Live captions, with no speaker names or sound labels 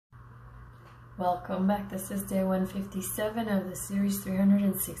Welcome back. This is day 157 of the series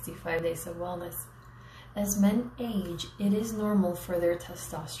 365 Days of Wellness. As men age, it is normal for their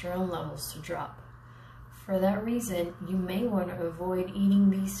testosterone levels to drop. For that reason, you may want to avoid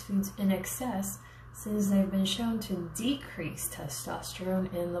eating these foods in excess since they've been shown to decrease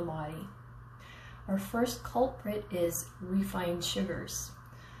testosterone in the body. Our first culprit is refined sugars.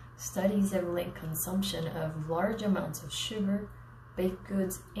 Studies have linked consumption of large amounts of sugar, baked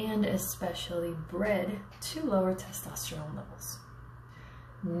goods, and especially bread to lower testosterone levels.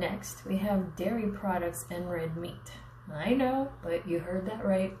 Next, we have dairy products and red meat. I know, but you heard that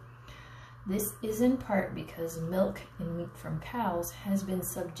right. This is in part because milk and meat from cows has been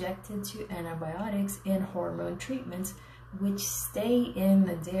subjected to antibiotics and hormone treatments which stay in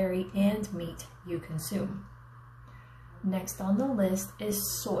the dairy and meat you consume. Next on the list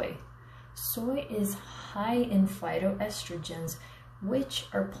is soy. Soy is high in phytoestrogens, which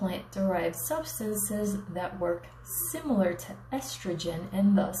are plant-derived substances that work similar to estrogen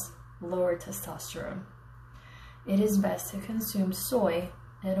and thus lower testosterone. It is best to consume soy,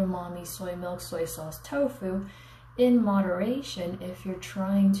 edamame, soy milk, soy sauce, tofu in moderation if you're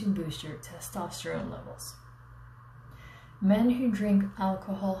trying to boost your testosterone levels. Men who drink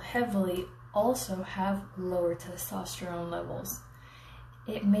alcohol heavily also have lower testosterone levels.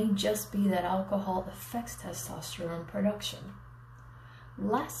 It may just be that alcohol affects testosterone production.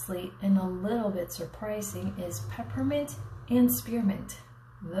 Lastly, and a little bit surprising, is peppermint and spearmint.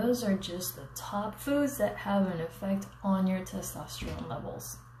 Those are just the top foods that have an effect on your testosterone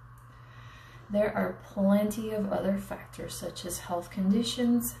levels. There are plenty of other factors such as health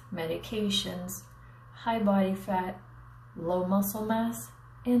conditions, medications, high body fat, low muscle mass,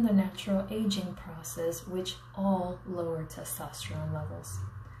 and the natural aging process, which all lower testosterone levels.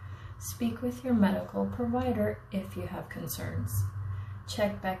 Speak with your medical provider if you have concerns.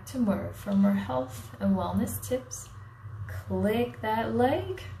 Check back tomorrow for more health and wellness tips. Click that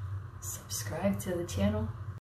like, subscribe to the channel.